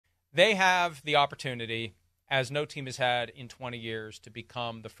They have the opportunity, as no team has had in 20 years, to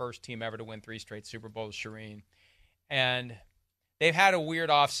become the first team ever to win 3 straight Super Bowls, Charean. And they've had a weird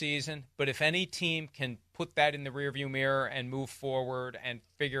offseason, but if any team can put that in the rearview mirror and move forward and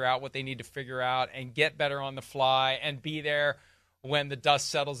figure out what they need to figure out and get better on the fly and be there when the dust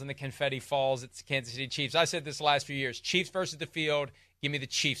settles and the confetti falls, it's the Kansas City Chiefs. I said this the last few years, Chiefs versus the field, give me the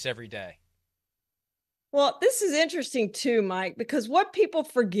Chiefs every day. Well, this is interesting too, Mike, because what people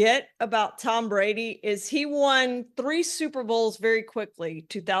forget about Tom Brady is he won 3 Super Bowls very quickly.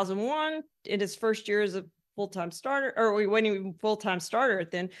 2001 in his first year as a full-time starter, or we weren't even full-time starter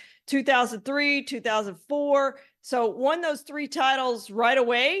then. 2003, 2004. So won those 3 titles right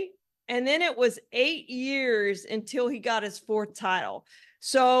away. And then it was 8 years until he got his 4th title.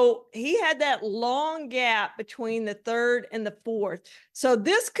 So he had that long gap between the 3rd and the 4th. So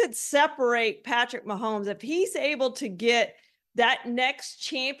this could separate Patrick Mahomes. If he's able to get that next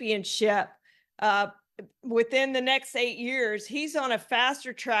championship within the next 8 years, he's on a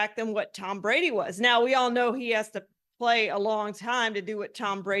faster track than what Tom Brady was. Now, we all know he has to play a long time to do what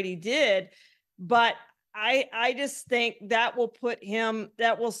Tom Brady did, but I just think that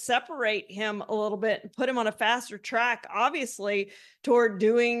will separate him a little bit and put him on a faster track, obviously, toward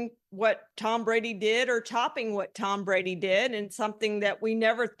doing what Tom Brady did or topping what Tom Brady did, and something that we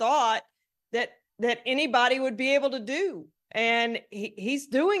never thought that anybody would be able to do. And he's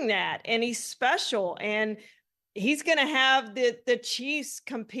doing that, and he's special, and he's going to have the Chiefs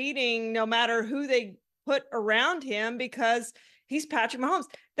competing no matter who they put around him, because he's Patrick Mahomes.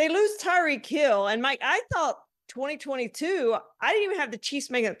 They lose Tyreek Hill. And Mike, I thought 2022, I didn't even have the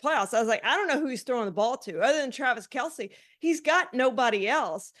Chiefs making the playoffs. I was like, I don't know who he's throwing the ball to other than Travis Kelce. He's got nobody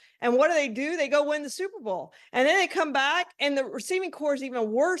else. And what do? They go win the Super Bowl. And then they come back, and the receiving core is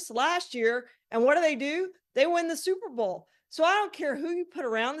even worse last year. And what do? They win the Super Bowl. So I don't care who you put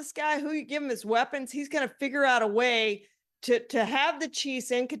around this guy, who you give him his weapons, he's going to figure out a way to have the Chiefs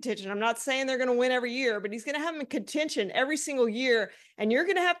in contention. I'm not saying they're going to win every year, but he's going to have them in contention every single year. And you're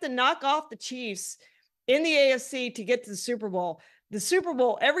going to have to knock off the Chiefs in the AFC to get to the Super Bowl. The Super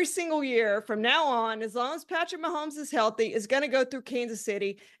Bowl every single year from now on, as long as Patrick Mahomes is healthy, is going to go through Kansas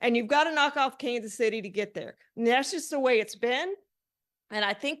City. And you've got to knock off Kansas City to get there. And that's just the way it's been. And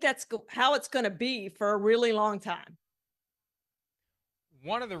I think that's how it's going to be for a really long time.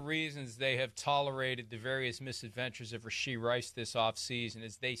 One of the reasons they have tolerated the various misadventures of Rashee Rice this offseason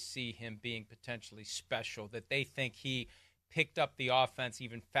is they see him being potentially special, that they think he picked up the offense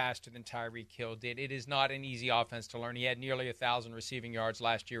even faster than Tyreek Hill did. It is not an easy offense to learn. He had nearly 1,000 receiving yards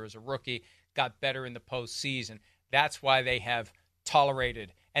last year as a rookie, got better in the postseason. That's why they have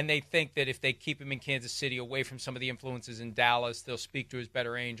tolerated. And they think that if they keep him in Kansas City away from some of the influences in Dallas, they'll speak to his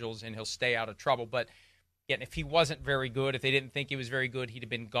better angels and he'll stay out of trouble. But again, if he wasn't very good, if they didn't think he was very good, he'd have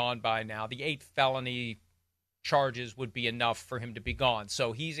been gone by now. The 8 felony charges would be enough for him to be gone.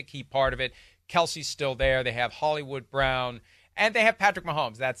 So he's a key part of it. Kelsey's still there. They have Hollywood Brown, and they have Patrick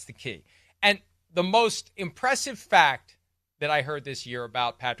Mahomes. That's the key. And the most impressive fact that I heard this year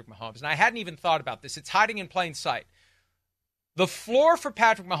about Patrick Mahomes, and I hadn't even thought about this, it's hiding in plain sight. The floor for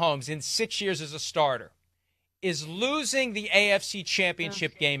Patrick Mahomes in 6 years as a starter is losing the AFC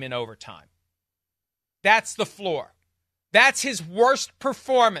Championship game in overtime. That's the floor. That's his worst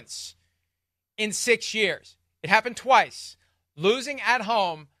performance in 6 years. It happened twice. Losing at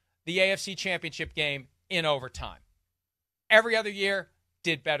home the AFC Championship game in overtime. Every other year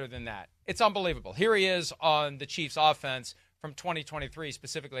did better than that. It's unbelievable. Here he is on the Chiefs offense from 2023,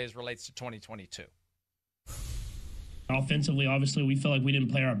 specifically as relates to 2022. Offensively, obviously, we felt like we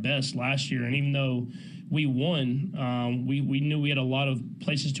didn't play our best last year. And even though we won, we knew we had a lot of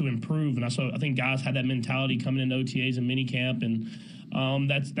places to improve. And I think guys had that mentality coming into OTAs and minicamp. And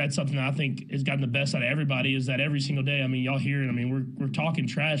that's something that I think has gotten the best out of everybody, is that every single day, I mean, y'all hear it. I mean, we're talking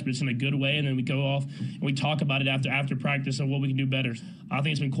trash, but it's in a good way. And then we go off and we talk about it after practice and what we can do better. I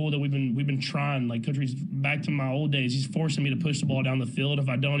think it's been cool that we've been trying. Like, Coach Reed's back to my old days. He's forcing me to push the ball down the field. If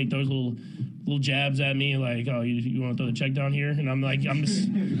I don't, he throws little jabs at me, like, oh, you want to throw the check down here? And I'm like, I'm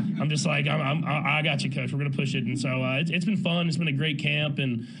just like, I got you, Coach. We're gonna push it. And so it's been fun. It's been a great camp,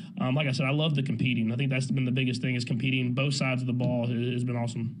 and like I said, I love the competing. I think that's been the biggest thing, is competing. Both sides of the ball has been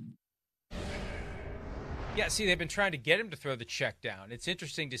awesome. Yeah, see, they've been trying to get him to throw the check down. It's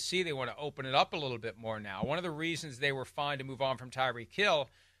interesting to see they want to open it up a little bit more now. One of the reasons they were fine to move on from Tyreek Hill,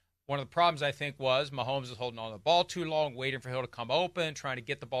 one of the problems, I think, was Mahomes was holding on to the ball too long, waiting for Hill to come open, trying to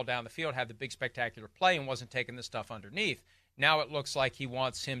get the ball down the field, have the big spectacular play, and wasn't taking the stuff underneath. Now it looks like he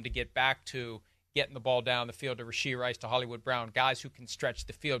wants him to get back to getting the ball down the field to Rashee Rice, to Hollywood Brown, guys who can stretch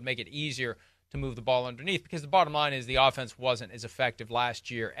the field, make it easier to move the ball underneath, because the bottom line is the offense wasn't as effective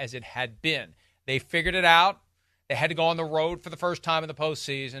last year as it had been. They figured it out. They had to go on the road for the first time in the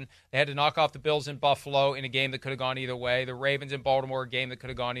postseason. They had to knock off the Bills in Buffalo in a game that could have gone either way. The Ravens in Baltimore, a game that could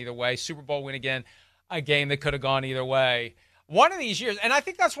have gone either way. Super Bowl win again, a game that could have gone either way. One of these years, and I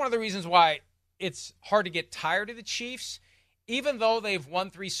think that's one of the reasons why it's hard to get tired of the Chiefs. Even though they've won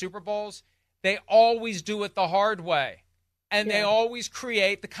 3 Super Bowls, they always do it the hard way. And they always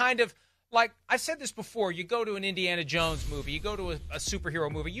create the kind of, like, I've said this before, you go to an Indiana Jones movie, you go to a superhero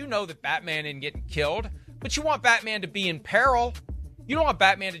movie, you know that Batman isn't getting killed, but you want Batman to be in peril. You don't want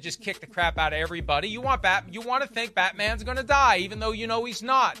Batman to just kick the crap out of everybody. You want to think Batman's going to die, even though you know he's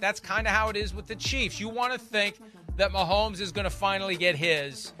not. That's kind of how it is with the Chiefs. You want to think that Mahomes is going to finally get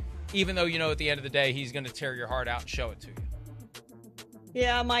his, even though you know at the end of the day he's going to tear your heart out and show it to you.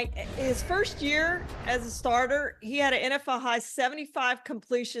 Yeah, Mike, his first year as a starter, he had an NFL high 75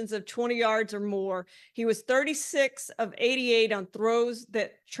 completions of 20 yards or more. He was 36 of 88 on throws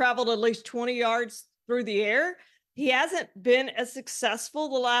that traveled at least 20 yards through the air. He hasn't been as successful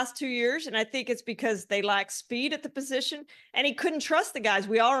the last 2 years, and I think it's because they lack speed at the position, and he couldn't trust the guys.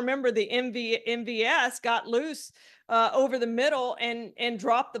 We all remember the MVS got loose over the middle and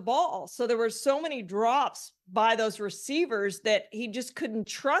dropped the ball. So there were so many drops by those receivers that he just couldn't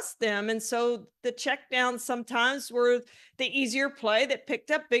trust them. And so the checkdowns sometimes were the easier play that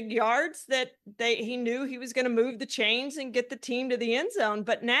picked up big yards that he knew he was going to move the chains and get the team to the end zone.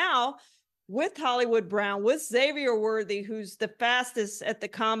 But now with Hollywood Brown, with Xavier Worthy, who's the fastest at the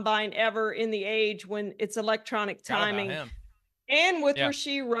combine ever in the age when it's electronic timing, and with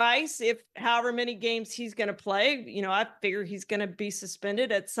Rashee Rice, if however many games he's going to play, you know, I figure he's going to be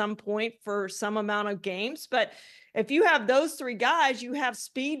suspended at some point for some amount of games. But if you have those 3 guys, you have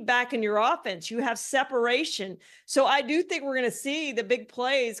speed back in your offense. You have separation. So I do think we're going to see the big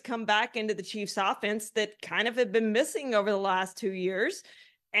plays come back into the Chiefs offense that kind of have been missing over the last 2 years.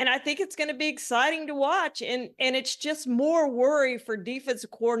 And I think it's going to be exciting to watch. And it's just more worry for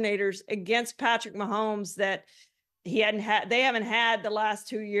defensive coordinators against Patrick Mahomes that they haven't had the last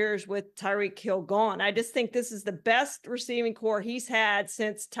 2 years with Tyreek Hill gone. I just think this is the best receiving core he's had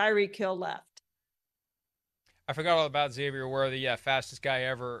since Tyreek Hill left. I forgot all about Xavier Worthy. Yeah, fastest guy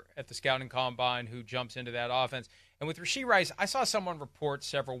ever at the scouting combine who jumps into that offense. And with Rashee Rice, I saw someone report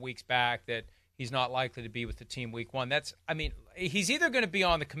several weeks back that he's not likely to be with the team week 1. He's either going to be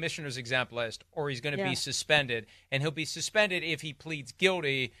on the commissioner's exempt list or he's going to be suspended. And he'll be suspended if he pleads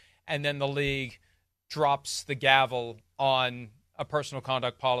guilty and then the league drops the gavel on a personal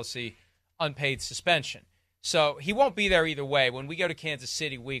conduct policy, unpaid suspension. So he won't be there either way. When we go to Kansas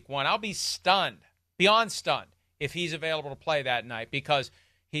City week 1, I'll be stunned, beyond stunned, if he's available to play that night, because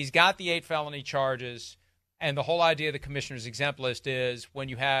he's got the 8 felony charges. And the whole idea of the commissioner's exempt list is when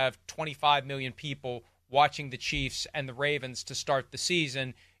you have 25 million people watching the Chiefs and the Ravens to start the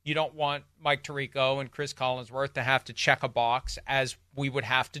season, you don't want Mike Tirico and Chris Collinsworth to have to check a box, as we would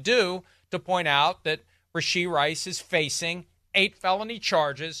have to do, to point out that Rashee Rice is facing 8 felony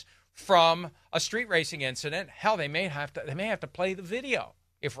charges from a street racing incident. Hell, they may have to play the video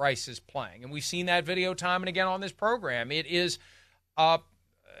if Rice is playing. And we've seen that video time and again on this program. It is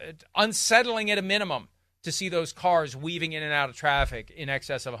unsettling at a minimum to see those cars weaving in and out of traffic in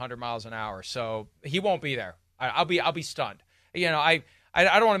excess of 100 miles an hour. So he won't be there. I'll be stunned. You know, I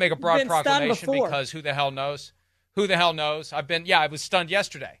don't want to make a broad proclamation because who the hell knows? Who the hell knows? I was stunned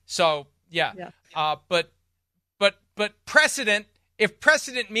yesterday. So yeah. But precedent, if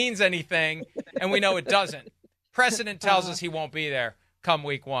precedent means anything, and we know it doesn't, precedent tells us he won't be there come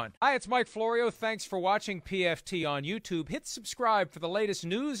week 1. Hi, it's Mike Florio. Thanks for watching PFT on YouTube. Hit subscribe for the latest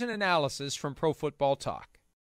news and analysis from Pro Football Talk.